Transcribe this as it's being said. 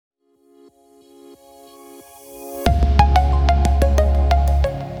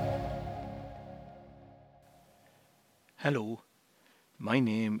Hello, my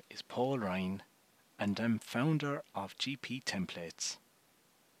name is Paul Ryan and I'm founder of GP Templates.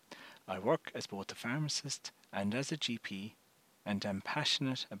 I work as both a pharmacist and as a GP and am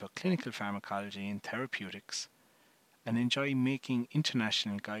passionate about clinical pharmacology and therapeutics and enjoy making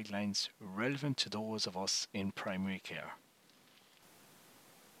international guidelines relevant to those of us in primary care.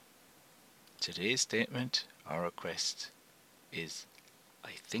 Today's statement or request is,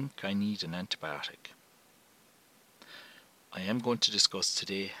 I think I need an antibiotic. I am going to discuss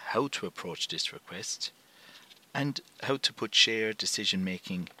today how to approach this request and how to put shared decision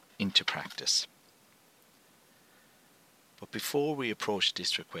making into practice. But before we approach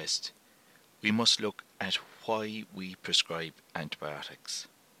this request, we must look at why we prescribe antibiotics.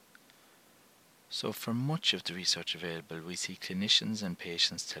 So for much of the research available, we see clinicians and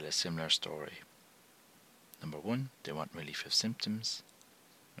patients tell a similar story. Number one, they want relief of symptoms.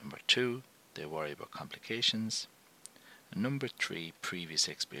 Number two, they worry about complications. And number three, previous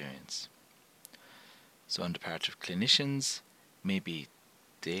experience. So on the part of clinicians, maybe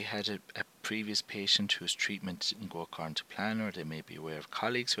they had a previous patient whose treatment didn't go according to plan, or they may be aware of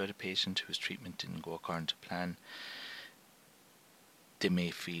colleagues who had a patient whose treatment didn't go according to plan. They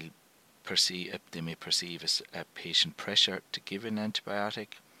may perceive a patient pressure to give an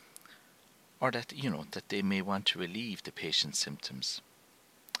antibiotic, or that they may want to relieve the patient's symptoms.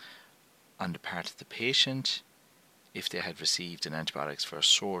 On the part of the patient, if they had received an antibiotics for a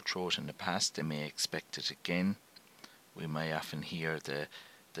sore throat in the past, they may expect it again. We may often hear the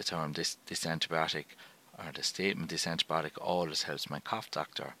term this antibiotic, or the statement, this antibiotic always helps my cough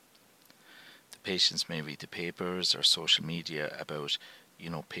doctor. The patients may read the papers or social media about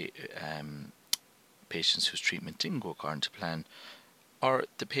patients whose treatment didn't go according to plan, or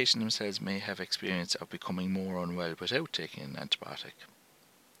the patient themselves may have experience of becoming more unwell without taking an antibiotic.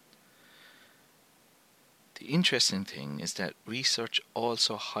 The interesting thing is that research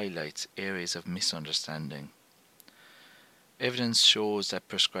also highlights areas of misunderstanding. Evidence shows that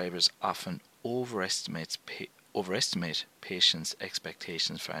prescribers often overestimate patients'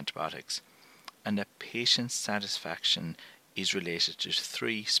 expectations for antibiotics, and that patient satisfaction is related to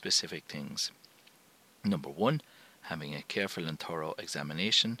three specific things. Number one, having a careful and thorough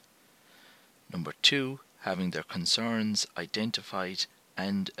examination. Number two, having their concerns identified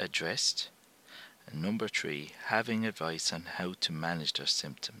and addressed. And number three, having advice on how to manage their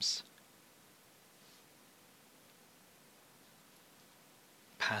symptoms.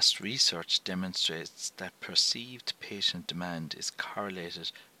 Past research demonstrates that perceived patient demand is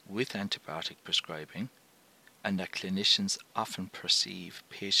correlated with antibiotic prescribing, and that clinicians often perceive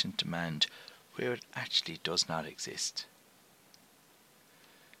patient demand where it actually does not exist.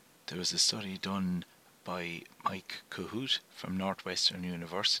 There was a study done by Mike Cahoot from Northwestern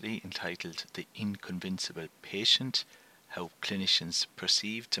University entitled The Inconvincible Patient, How Clinicians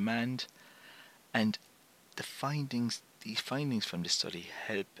Perceive Demand, and these findings from this study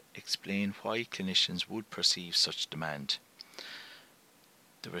help explain why clinicians would perceive such demand.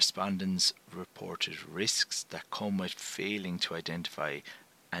 The respondents reported risks that come with failing to identify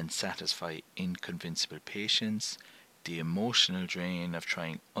and satisfy inconvincible patients, the emotional drain of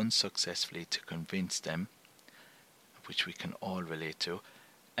trying unsuccessfully to convince them, which we can all relate to,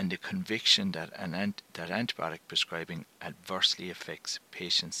 and the conviction that antibiotic prescribing adversely affects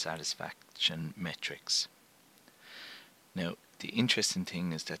patient satisfaction metrics. Now, the interesting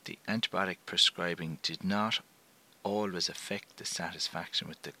thing is that the antibiotic prescribing did not always affect the satisfaction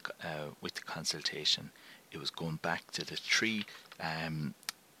with the consultation. It was going back to the three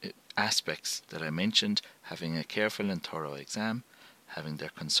aspects that I mentioned: having a careful and thorough exam, having their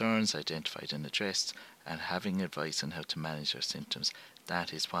concerns identified and addressed, and having advice on how to manage their symptoms.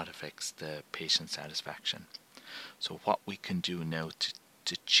 That is what affects the patient satisfaction. So what we can do now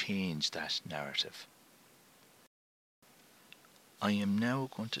to change that narrative. I am now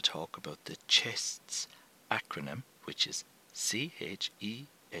going to talk about the CHESTS acronym, which is CHESTSS.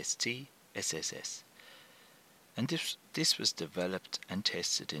 And this was developed and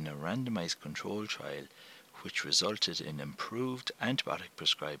tested in a randomized control trial, which resulted in improved antibiotic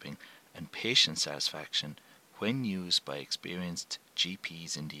prescribing and patient satisfaction when used by experienced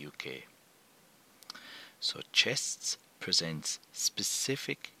GPs in the UK. So CHESTS presents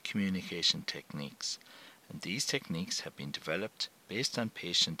specific communication techniques, and these techniques have been developed based on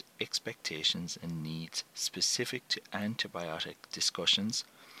patient expectations and needs specific to antibiotic discussions,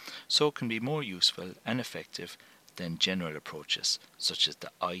 so it can be more useful and effective than general approaches such as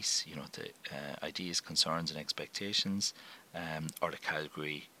the ICE, the ideas, concerns and expectations, or the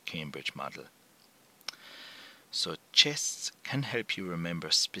Calgary-Cambridge model. So CHESTS can help you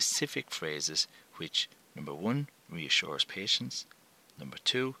remember specific phrases which, number one, reassures patients. Number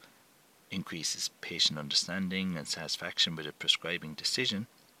 2, increases patient understanding and satisfaction with a prescribing decision.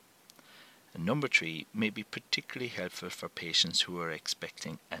 And number 3, may be particularly helpful for patients who are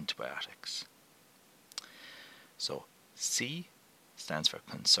expecting antibiotics. So C stands for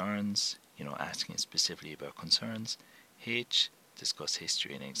concerns, asking specifically about concerns. H, discuss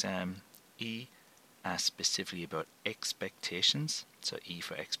history in exam. E, ask specifically about expectations. So E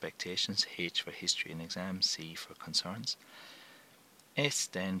for expectations, H for history in exam, C for concerns. S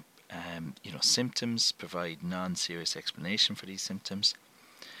then, symptoms, provide non-serious explanation for these symptoms.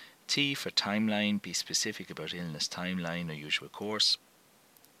 T for timeline, be specific about illness timeline or usual course.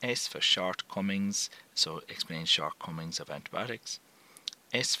 S for shortcomings, so explain shortcomings of antibiotics.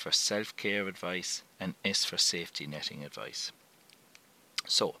 S for self-care advice, and S for safety netting advice.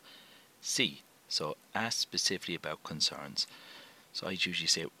 So, C, so ask specifically about concerns. So I usually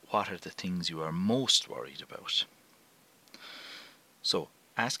say, what are the things you are most worried about? So,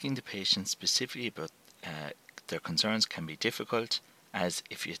 asking the patient specifically about their concerns can be difficult, as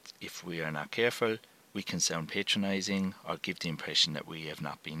if we are not careful, we can sound patronizing or give the impression that we have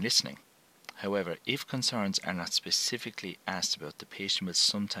not been listening. However, if concerns are not specifically asked about, the patient will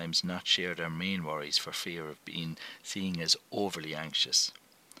sometimes not share their main worries for fear of being seen as overly anxious.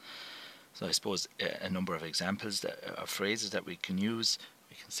 So I suppose a number of examples of phrases that we can use.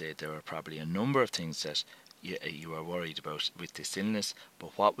 We can say there are probably a number of things that you are worried about with this illness,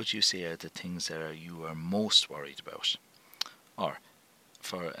 but what would you say are the things that you are most worried about? Or,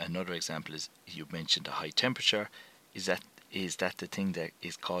 for another example, is you mentioned a high temperature. Is that the thing that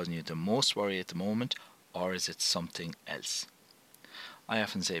is causing you the most worry at the moment, or is it something else? I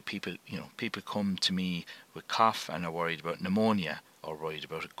often say people come to me with cough and are worried about pneumonia or worried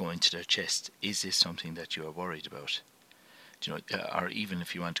about it going to their chest. Is this something that you are worried about? Or even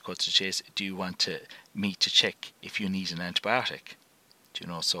if you want to cut to the chase, do you want me to check if you need an antibiotic?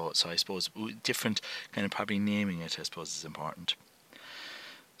 So I suppose different kind of probably naming it, I suppose, is important.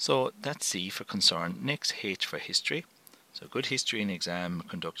 So that's C for concern. Next, H for history. So good history in exam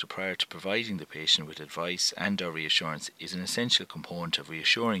conducted prior to providing the patient with advice and or reassurance is an essential component of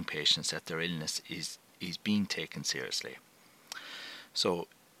reassuring patients that their illness is being taken seriously. So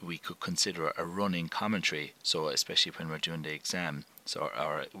we could consider a running commentary, so especially when we're doing the exam,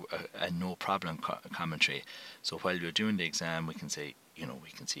 or a no problem commentary. So while you're doing the exam, we can say,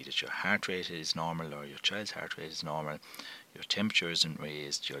 we can see that your heart rate is normal, or your child's heart rate is normal, your temperature isn't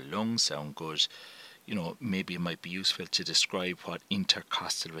raised, your lungs sound good. Maybe it might be useful to describe what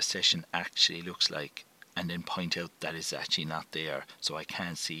intercostal recession actually looks like, and then point out that it's actually not there, so I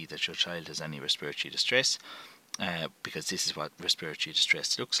can't see that your child has any respiratory distress, because this is what respiratory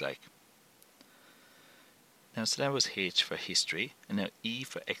distress looks like. Now, so that was H for history, and now E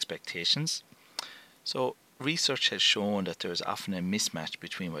for expectations. So research has shown that there is often a mismatch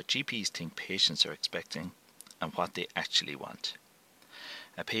between what GPs think patients are expecting and what they actually want.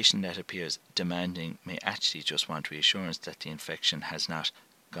 A patient that appears demanding may actually just want reassurance that the infection has not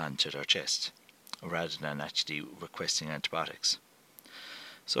gone to their chest, rather than actually requesting antibiotics.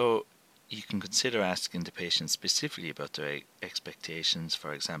 So you can consider asking the patient specifically about their expectations.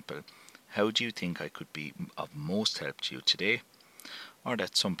 For example, how do you think I could be of most help to you today? Or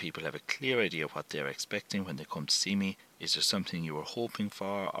that some people have a clear idea of what they're expecting when they come to see me. Is there something you were hoping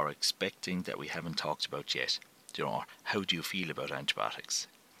for or expecting that we haven't talked about yet? Or how do you feel about antibiotics?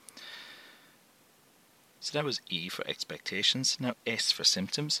 So that was E for expectations. Now S for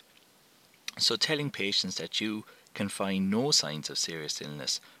symptoms. So telling patients that you can find no signs of serious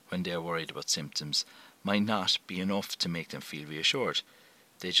illness when they are worried about symptoms might not be enough to make them feel reassured.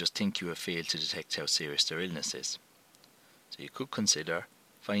 They just think you have failed to detect how serious their illness is. So you could consider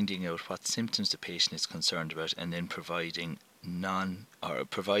finding out what symptoms the patient is concerned about, and then providing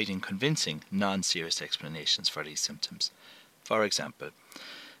convincing non-serious explanations for these symptoms. For example,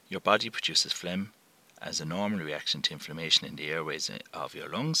 your body produces phlegm as a normal reaction to inflammation in the airways of your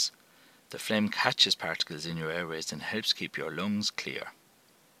lungs. The phlegm catches particles in your airways and helps keep your lungs clear.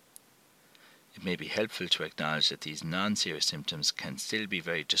 It may be helpful to acknowledge that these non-serious symptoms can still be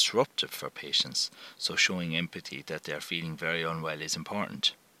very disruptive for patients, so showing empathy that they are feeling very unwell is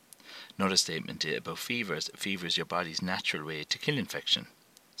important. Another statement about fevers. Fever is your body's natural way to kill infection,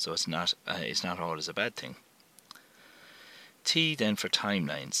 so it's not always a bad thing. T then for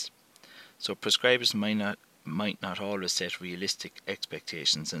timelines. So prescribers might not always set realistic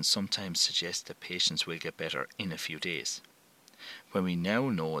expectations and sometimes suggest that patients will get better in a few days, when we now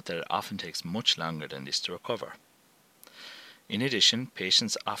know that it often takes much longer than this to recover. In addition,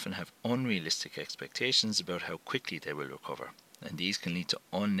 patients often have unrealistic expectations about how quickly they will recover, and these can lead to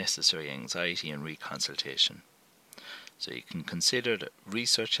unnecessary anxiety and reconsultation. So you can consider that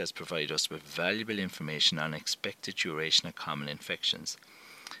research has provided us with valuable information on expected duration of common infections.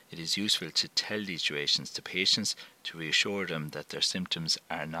 It is useful to tell these durations to patients to reassure them that their symptoms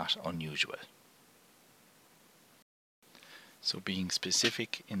are not unusual. So being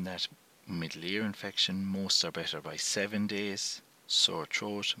specific in that middle ear infection, most are better by 7 days. Sore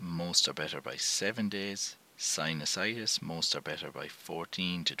throat, most are better by 7 days. Sinusitis, most are better by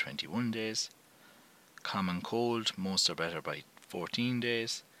 14 to 21 days. Common cold, most are better by 14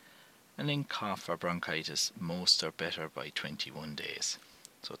 days. And then cough or bronchitis, most are better by 21 days.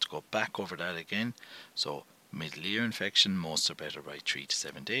 So to go back over that again, so middle ear infection, most are better by 3 to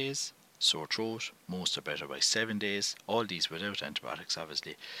 7 days. Sore throat, most are better by 7 days. All these without antibiotics,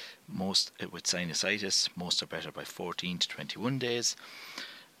 obviously. Most with sinusitis, most are better by 14 to 21 days.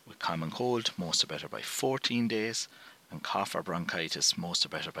 With common cold, most are better by 14 days. And cough or bronchitis, most are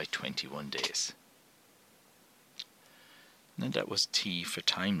better by 21 days. Now that was T for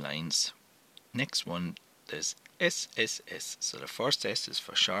timelines. Next one, there's SSS. So the first S is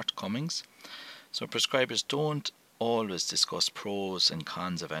for shortcomings. So prescribers don't always discuss pros and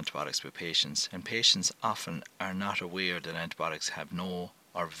cons of antibiotics with patients, and patients often are not aware that antibiotics have no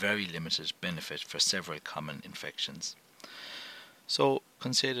or very limited benefit for several common infections. So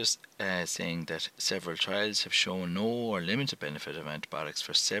consider saying that several trials have shown no or limited benefit of antibiotics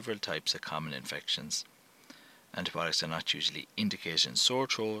for several types of common infections. Antibiotics are not usually indicated in sore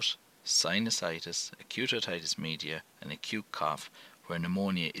throat, sinusitis, acute otitis media, and acute cough where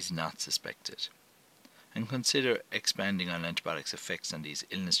pneumonia is not suspected. And consider expanding on antibiotics' effects on these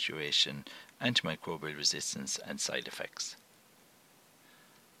illness duration, antimicrobial resistance, and side effects.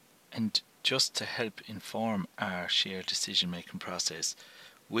 And just to help inform our shared decision-making process,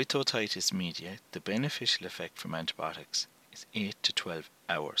 with otitis media, the beneficial effect from antibiotics is 8 to 12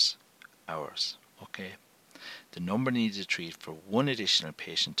 hours. Okay? The number needed to treat for one additional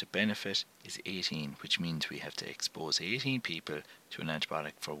patient to benefit is 18, which means we have to expose 18 people to an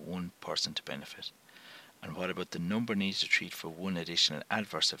antibiotic for one person to benefit. And what about the number needed to treat for one additional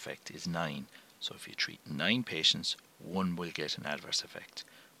adverse effect is 9. So if you treat 9 patients, one will get an adverse effect,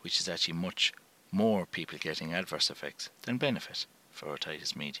 which is actually much more people getting adverse effects than benefit for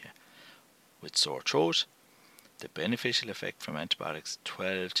otitis media. With sore throat, the beneficial effect from antibiotics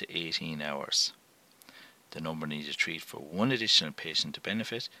 12 to 18 hours. The number needed to treat for one additional patient to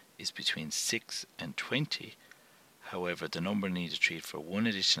benefit is between 6 and 20. However, the number needed to treat for one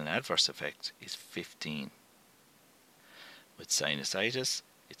additional adverse effect is 15. With sinusitis,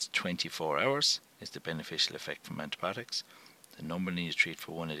 it's 24 hours is the beneficial effect from antibiotics. The number needed to treat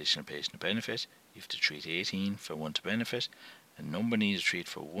for one additional patient to benefit, you have to treat 18 for one to benefit, and the number needed to treat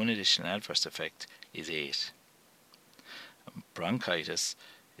for one additional adverse effect is 8. Bronchitis,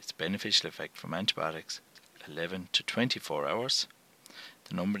 its beneficial effect from antibiotics 11 to 24 hours.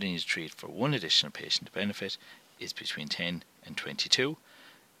 The number needed to treat for one additional patient to benefit is between 10 and 22,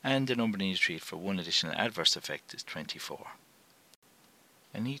 and the number needed to treat for one additional adverse effect is 24.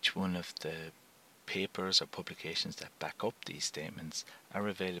 And each one of the papers or publications that back up these statements are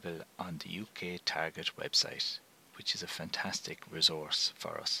available on the UK Target website, which is a fantastic resource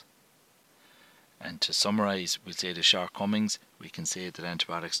for us. And to summarise, we'll say the shortcomings. We can say that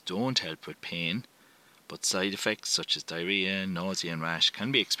antibiotics don't help with pain, but side effects such as diarrhea, nausea and rash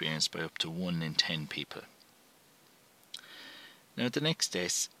can be experienced by up to 1 in 10 people. Now the next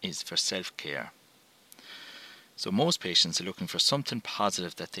S is for self-care. So most patients are looking for something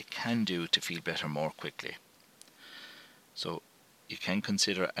positive that they can do to feel better more quickly. So you can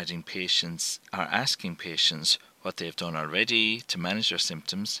consider asking patients what they have done already to manage their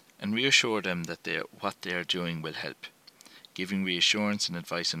symptoms and reassure them that what they are doing will help. Giving reassurance and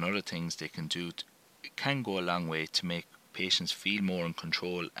advice on other things they can do can go a long way to make patients feel more in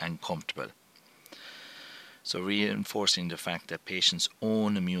control and comfortable. So reinforcing the fact that patients'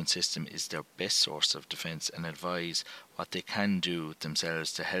 own immune system is their best source of defense and advise what they can do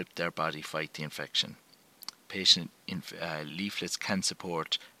themselves to help their body fight the infection. Patient leaflets can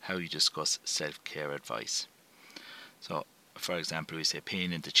support how you discuss self-care advice. So, for example, we say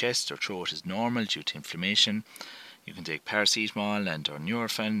pain in the chest or throat is normal due to inflammation. You can take paracetamol and or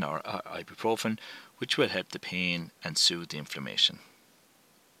Nurofen or ibuprofen, which will help the pain and soothe the inflammation.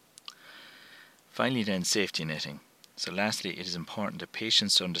 Finally then, safety netting. So lastly, it is important that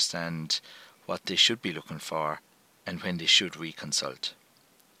patients understand what they should be looking for and when they should reconsult.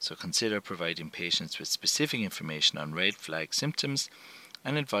 So consider providing patients with specific information on red flag symptoms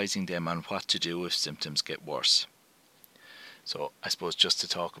and advising them on what to do if symptoms get worse. So I suppose just to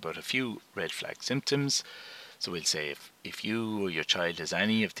talk about a few red flag symptoms. So we'll say if you or your child has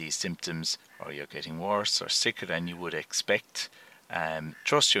any of these symptoms or you're getting worse or sicker than you would expect,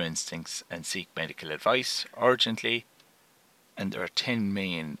 trust your instincts and seek medical advice urgently. And there are 10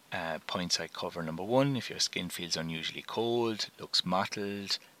 main points I cover. Number 1, if your skin feels unusually cold, looks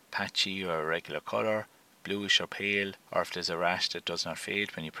mottled, patchy or irregular colour, bluish or pale, or if there's a rash that does not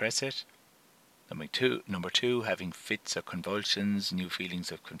fade when you press it. Number two, having fits or convulsions, new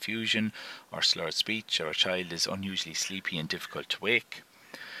feelings of confusion or slurred speech, or a child is unusually sleepy and difficult to wake.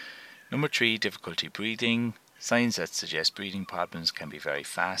 Number 3, difficulty breathing. Signs that suggest breathing problems can be very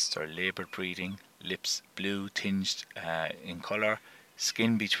fast or laboured breathing, lips blue tinged in colour,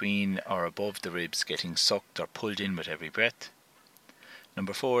 skin between or above the ribs getting sucked or pulled in with every breath.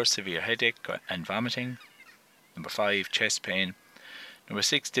 Number 4, severe headache and vomiting. Number 5, chest pain. Number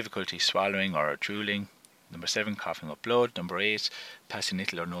 6, difficulty swallowing or drooling. Number 7, coughing up blood. Number 8, passing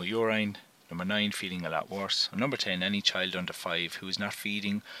little or no urine. Number 9, feeling a lot worse. And number 10, any child under 5 who is not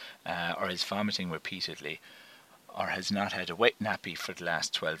feeding or is vomiting repeatedly or has not had a wet nappy for the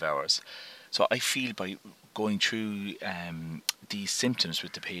last 12 hours. So I feel by going through these symptoms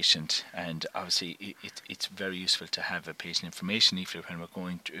with the patient, and obviously it's very useful to have a patient information leaflet when we're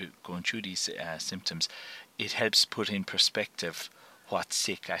going through these symptoms. It helps put in perspective what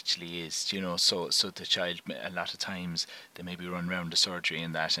sick actually is, so the child, a lot of times they maybe run around the surgery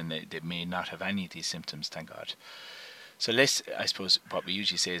and that, and they may not have any of these symptoms, thank God. So I suppose what we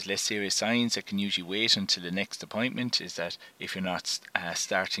usually say is less serious signs that can usually wait until the next appointment is that if you're not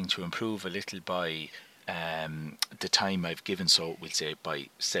starting to improve a little by the time I've given, so we'll say by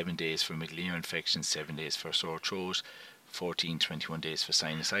 7 days for middle ear infection, 7 days for sore throat, 21 days for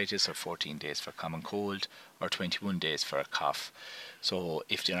sinusitis, or 14 days for common cold, or 21 days for a cough. So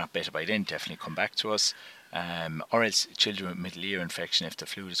if they're not better by then, definitely come back to us. Or else children with middle ear infection, if the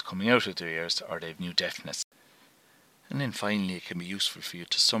fluid is coming out of their ears or they have new deafness. And then finally, it can be useful for you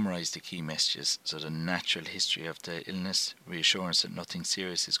to summarise the key messages, so the natural history of the illness, reassurance that nothing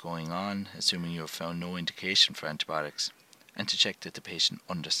serious is going on, assuming you have found no indication for antibiotics, and to check that the patient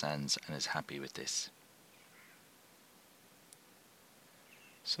understands and is happy with this.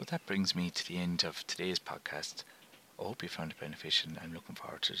 So that brings me to the end of today's podcast. I hope you found it beneficial, and I'm looking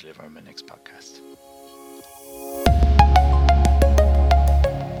forward to delivering my next podcast.